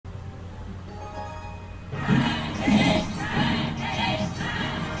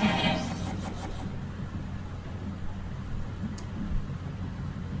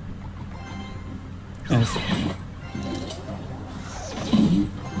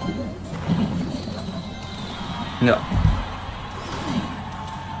No.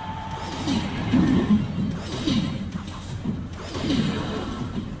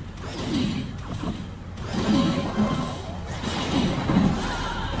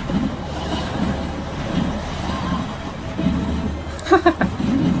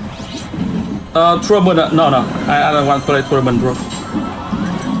 Tournament, no, I don't want to play tournament, bro.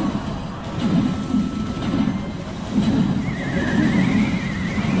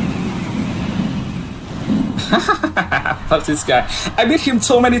 Fuck this guy. I beat him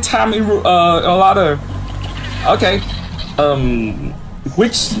so many times in a ladder. Okay.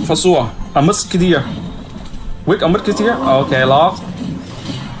 Which for sure. A musketeer. Which a musketeer? Okay, lost.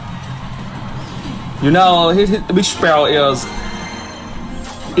 You know his big spell is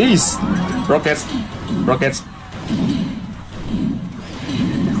rockets.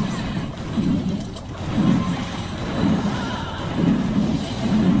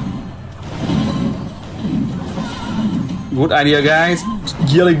 Good idea, guys.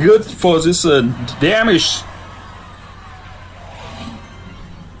 Really good for this damage.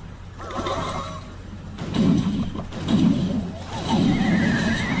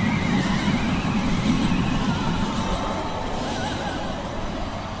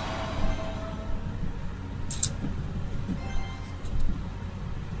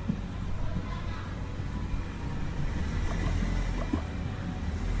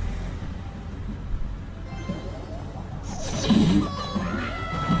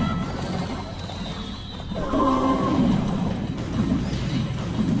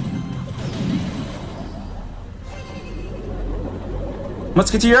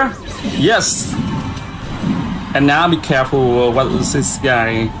 Musketeer? Yes! And now be careful what is this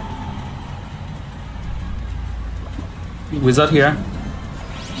guy. Wizard here.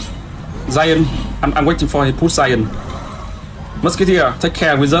 Zion. I'm waiting for him. Push Zion. Musketeer, take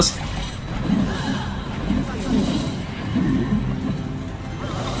care, wizards.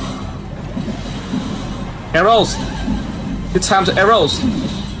 Arrows. It's time to arrows.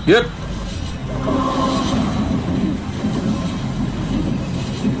 Good.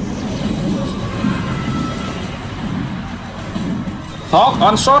 Hawk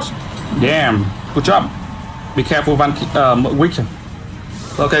on shot. Damn. Good job. Be careful, one weak.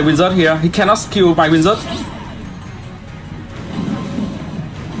 Okay, wizard here. He cannot kill my wizard.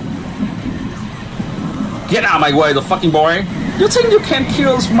 Get out of my way, the fucking boy. You think you can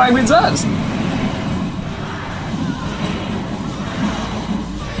kill my wizards?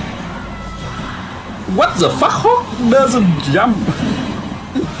 What the fuck? Hawk doesn't jump.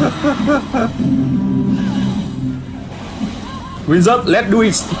 Wizard, let's do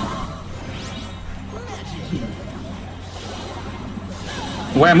it.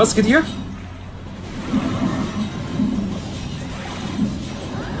 Where musketeer?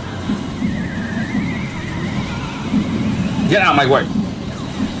 Get out of my way.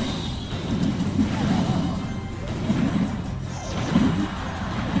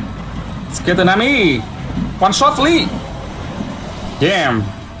 Let's get an enemy. One shot flee. Damn.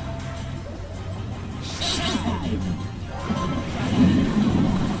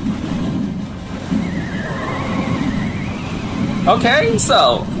 Okay,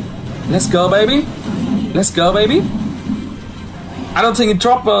 so let's go, baby. Let's go, baby. I don't think it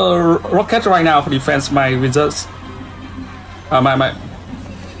dropped a rocket right now for defense my wizards.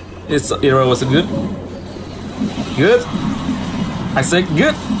 Its arrow was good. Good. I said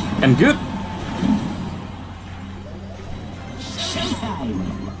good and good.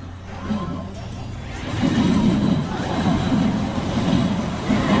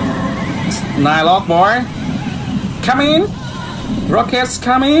 Nylock boy, come in. Rockets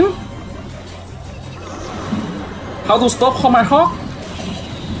coming. How to stop my hawk?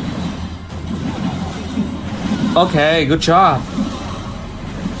 Okay, good job.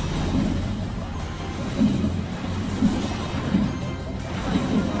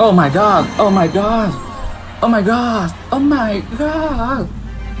 Oh my god, oh my god, oh my god, oh my god,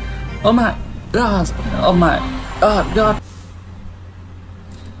 oh my god, oh my god.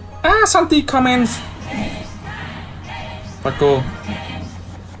 Ah, something comments. Paco.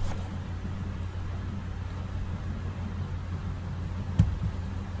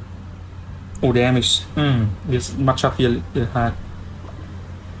 Oh, damage. This much up here hard.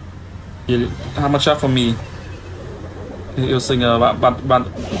 How much up for me? Using a but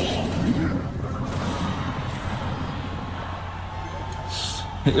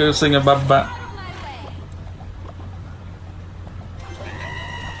using a but.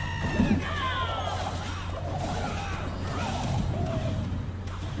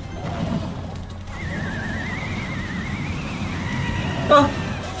 Oh,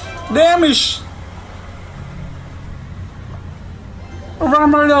 damage.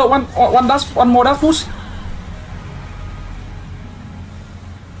 Ram Rider, one more dash push.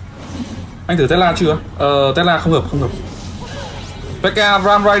 Anh thử Tesla chưa? Tesla không hợp. PK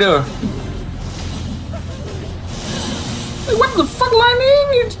Ram Rider. What the fuck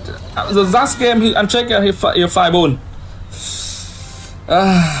lightning? The last game he unchecked he fireball.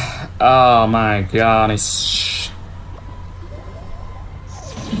 Oh my god, let's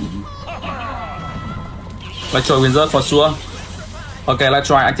try Wizard for sure. Okay, let's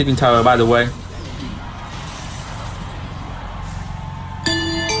try activating tower by the way.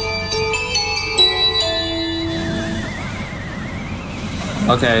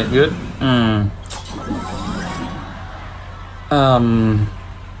 Okay, good.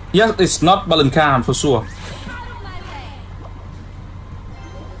 Yes, it's not balance cam for sure.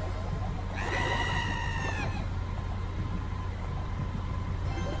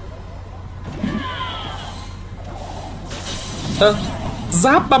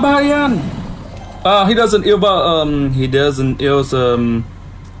 Zap Barbarian. He doesn't use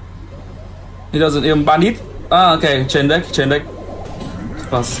bandit. Okay, chain deck.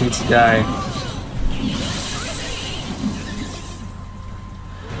 First this guy.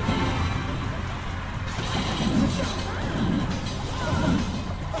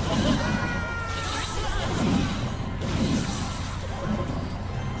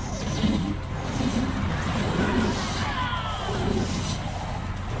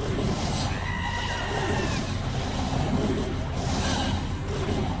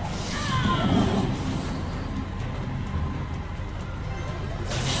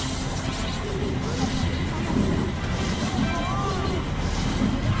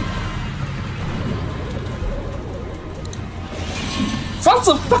 What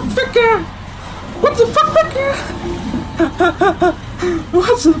the fuck, Vicker? What the fuck, Vicker?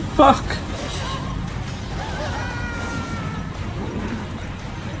 What the fuck?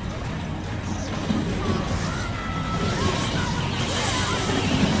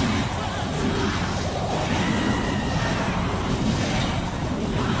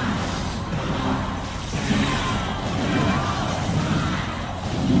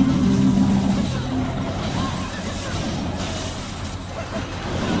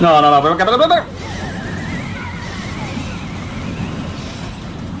 No.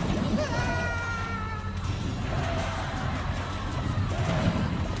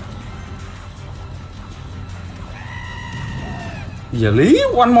 Really?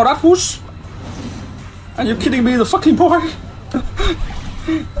 One more that push? Are you kidding me, the fucking boy?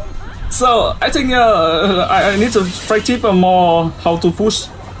 So I think I need to practice more how to push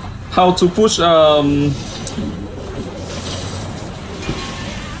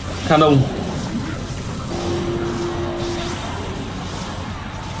Canon.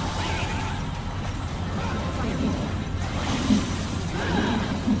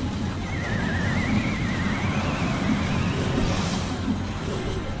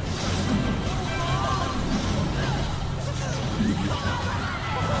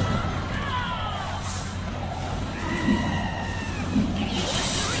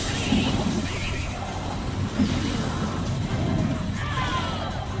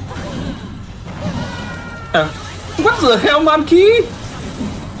 What the hell, monkey?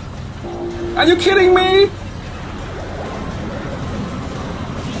 Are you kidding me?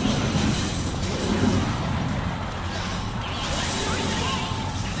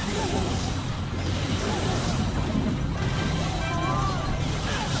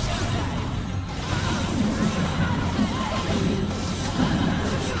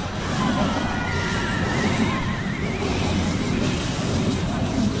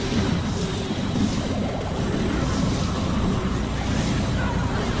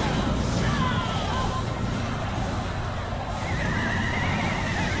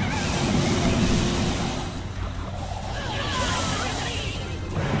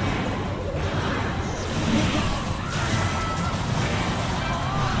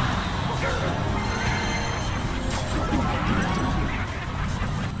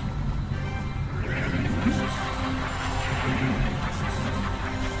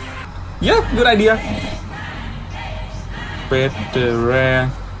 Yeah, good idea. Better.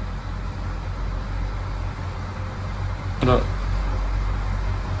 No.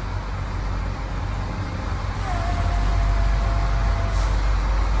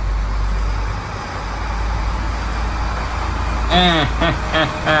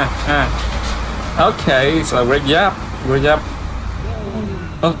 Okay, so great job.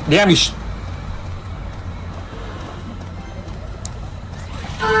 Oh, damage.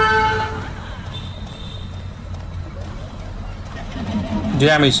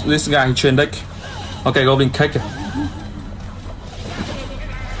 Damage this guy chain deck. Okay, goblin cake.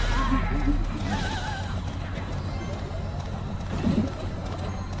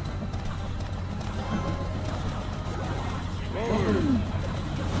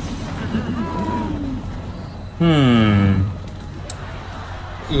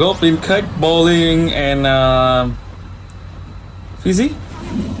 Goblin cake, bowling, and fizzy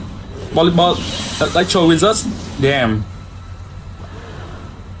volleyball. Actual wizards. Damn.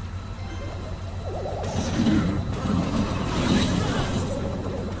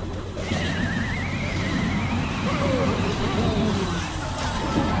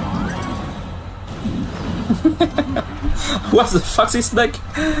 What the fuck is snake?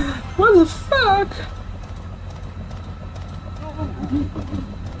 What the fuck?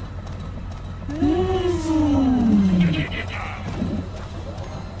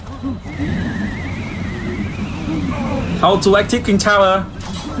 How to active King Tower?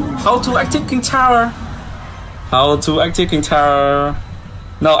 How to active King Tower? How to active King Tower?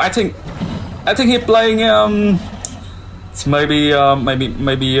 No, I think he playing maybe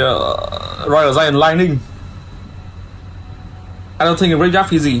Royal Giant Lightning. I don't think it's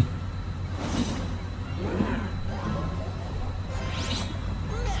very easy.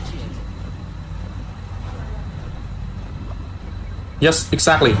 Yes,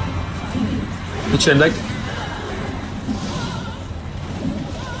 exactly. The chain deck.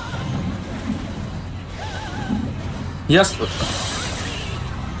 Yes.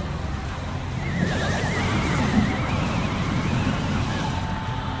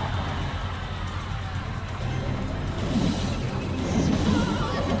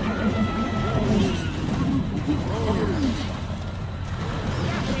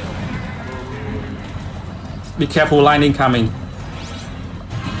 Be careful, lightning coming.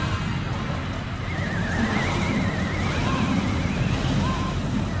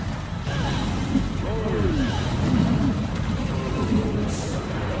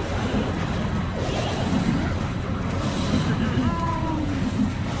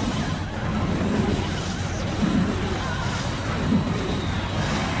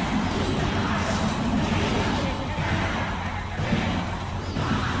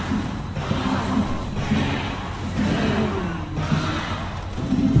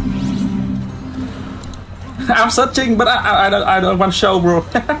 I'm searching, but I don't want to show, bro.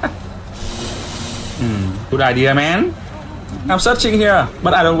 Good idea, man. I'm searching here,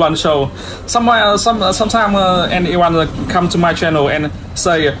 but I don't want to show. Sometime anyone come to my channel and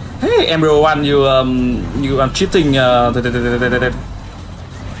say, "Hey, everyone, you are cheating."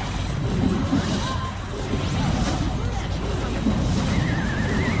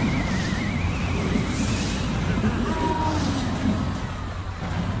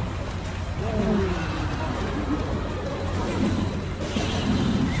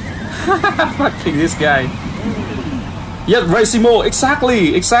 Fucking this guy. Yes, Racimo,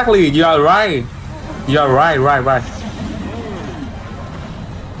 exactly. You are right. Right.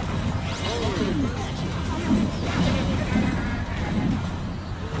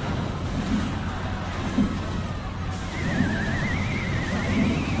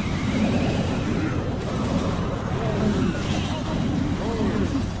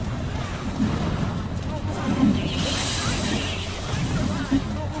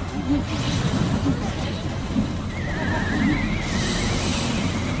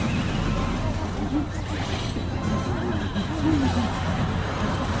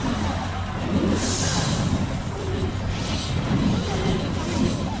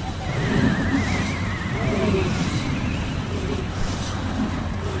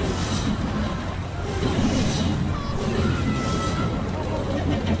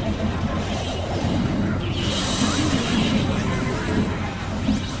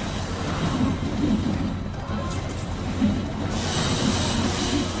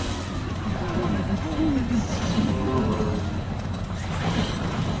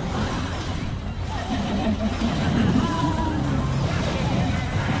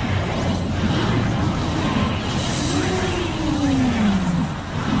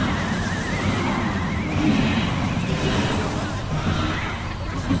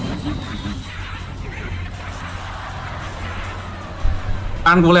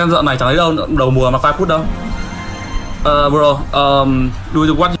 Ăn golem dạo này chẳng thấy đâu, đầu mùa mà 5 phút đâu. Bro, do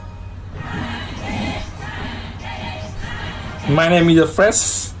you what? My name is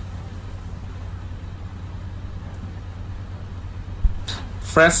Fresh.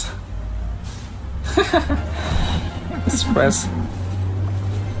 It's Fresh.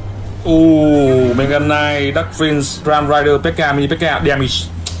 Mega Knight, Dark Prince, Ram Rider, P.K. mini P.K. damage.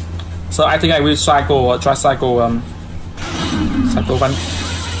 So I think I will try cycle one.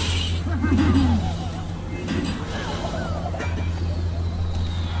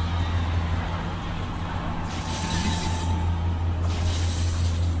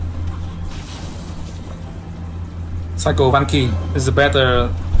 Cycle one key is better.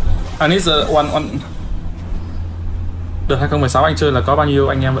 I need one. Đợt 2016 anh chơi là có bao nhiêu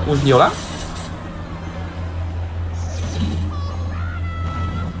anh em vậy? Ui, nhiều lắm.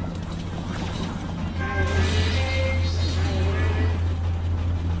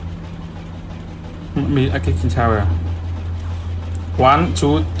 Me, I can tower. 1,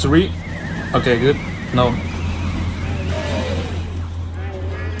 2, 3. Okay, good. No.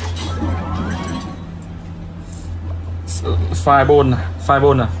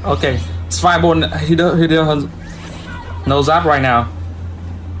 Fireball. Okay. It's fireball. He doesn't know that right now.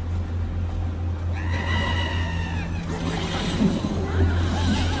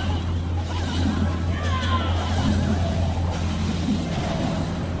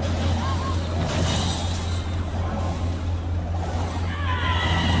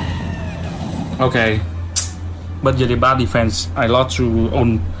 Okay, but really bad defense. I lost to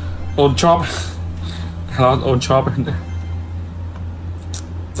on chop. I lost on chop.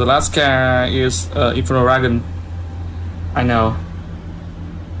 The last car is Infernal Dragon. I know.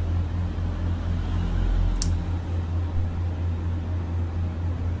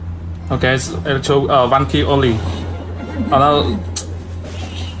 Okay, it's electro 1 kill only. Oh no,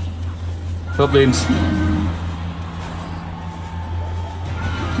 goblins.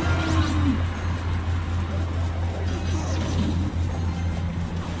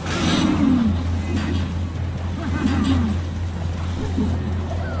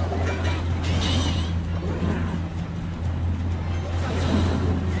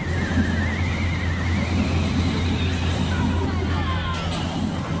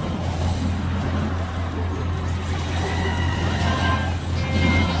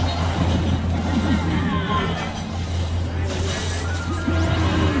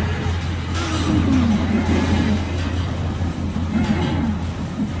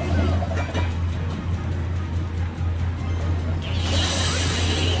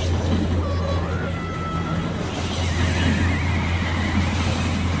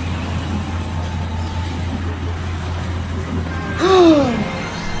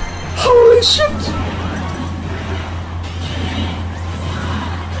 Holy shit!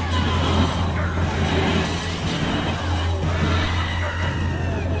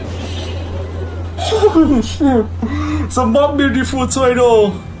 Holy shit! Some more beautiful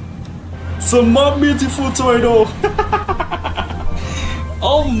tornado! Some more beautiful tornado!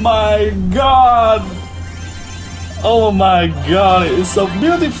 Oh my god! Oh my god! It's so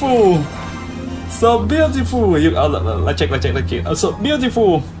beautiful! So beautiful! You, let's check. Oh, so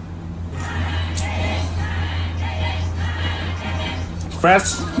beautiful!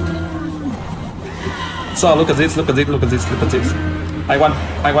 Fresh. So look at this. I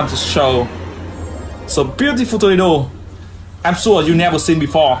want to show. So beautiful tornado. I'm sure you never seen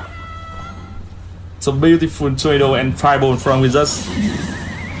before. So beautiful tornado and fireball from with us.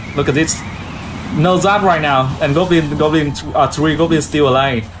 Look at this. No that right now. And goblin 3 goblins still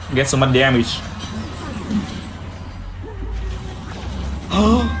alive. Get so much damage.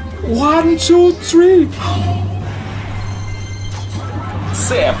 1, 2, 3.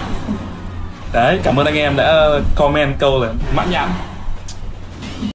 Xếp. Đấy, cảm ơn anh em đã comment câu là mãn nhãn.